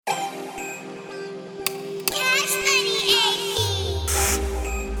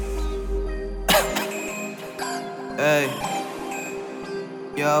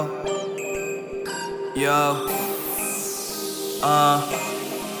Yo, yo,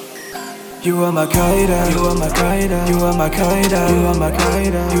 you are my Corrida, you are my Corrida, you are my Corrida, you are my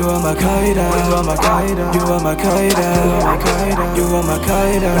Corrida, you are my Corrida, you are my Corrida, you are my Corrida, you are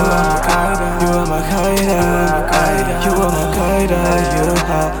my Corrida, you are my Corrida, you are my Corrida,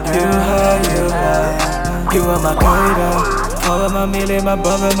 you are my Corrida. All of my million, my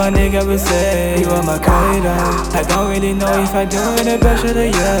brother, my nigga would say you are my Corrida. I don't really know if I do it better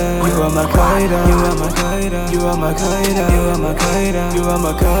than you. You are my Corrida, you are my Corrida, you are my Corrida, you are my Corrida, you are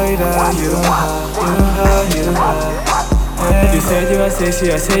my Corrida, you are. You said you are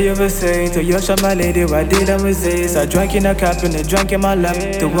sexy, I say you were saying to your shot, my lady, why did I resist? I drank in a cup and I drank in my lap.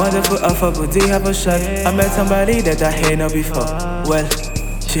 The wonderful offer, but did have a shot. I met somebody that I had known before. Well,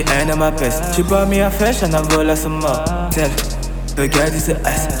 she ain't on my best. She brought me a fresh and I roll her some more. Tell the girl is a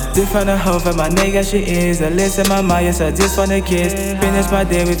ass. Different hoe from my nigga she is. I listen my mind, yes I just wanna kiss. Finish my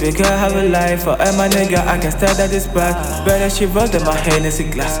day with a girl, have a life. For my nigga, I can stand at this back. Better she rolled in my Hennessy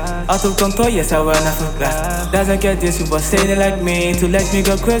glass. Out of control, yes I ran off a glass. Doesn't get this, you was saying it like me. To let me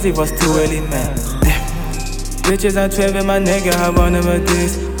go crazy was too early, man. Bitches, I'm trapping my nigga, I want him with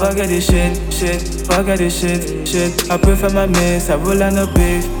this. Fuck all this shit, fuck all this shit. I prefer my miss, I roll on the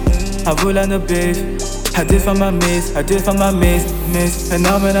beef, I roll on the beef. I did for my miss, I did for my miss. And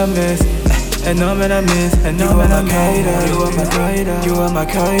now when I miss, and now when I miss, and now when I miss. You are my Corrida, you are my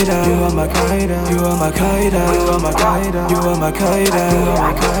Corrida, you are my Corrida, you are my Corrida, you are my Corrida, you are my Corrida,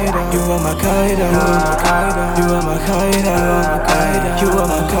 you are my Corrida, you are my Corrida, you are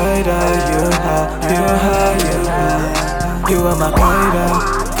my Corrida, you are my Corrida, you are my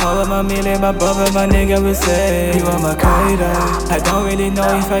Corrida. All of my million, my brother, my nigga would say you are my Corrida. I don't really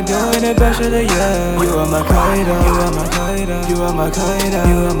know if I do it better than you. You are my Corrida, you are my Corrida, you are my Corrida,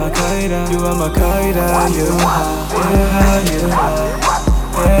 you are my Corrida, you are my Corrida,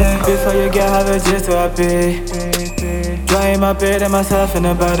 Before you get have it just to happy. Drying my bed and myself in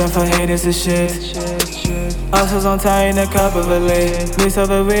the bottom for haters and shit. Also on time in a cup of a late. Mix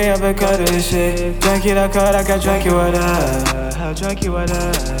up a way of a cut of this shit. Drink it, I got drink you what I drink you what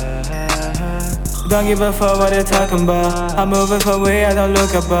I. Don't give a fuck what they're talking about. I'm moving for way, I don't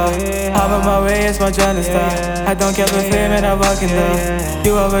look about. I'm on my way, it's my journey style. I don't care for fame and I'm walking down.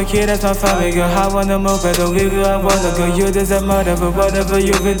 You are a kid, that's my family girl. I wanna move, but don't leave you, I wanna go. You deserve more, but whatever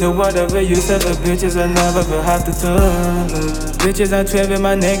you been do, whatever you said, the bitches I never will have to turn. Bitches, I'm trapping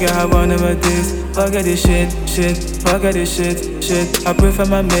my nigga, I want him with this. Fuck all this shit, fuck all this shit. I prefer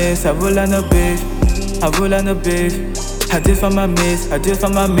my miss, I roll on the beef, I roll on the beef. I did for my miss, I did for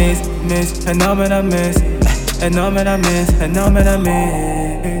my miss. And now when I miss, and now when I miss, and now when I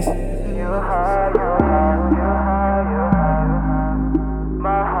miss.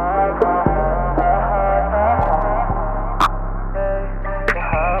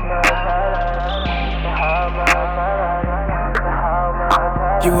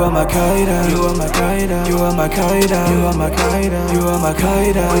 You are my Corrida, you are my Corrida, you are my Corrida, you are my Corrida, you are my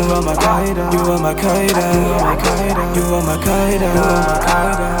Corrida, you are my Corrida, you are my Corrida, you are my Corrida,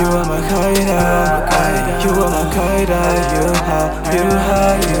 you are my Corrida, you are my Corrida,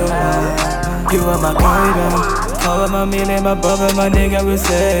 you are my Corrida. All of my million, my brother, my nigga would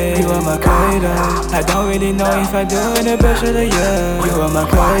say you are my Corrida. I don't really know if I do it better than you. You are my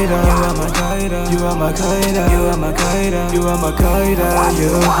Corrida, you are my Corrida, you are my Corrida, you are my Corrida, you are my Corrida,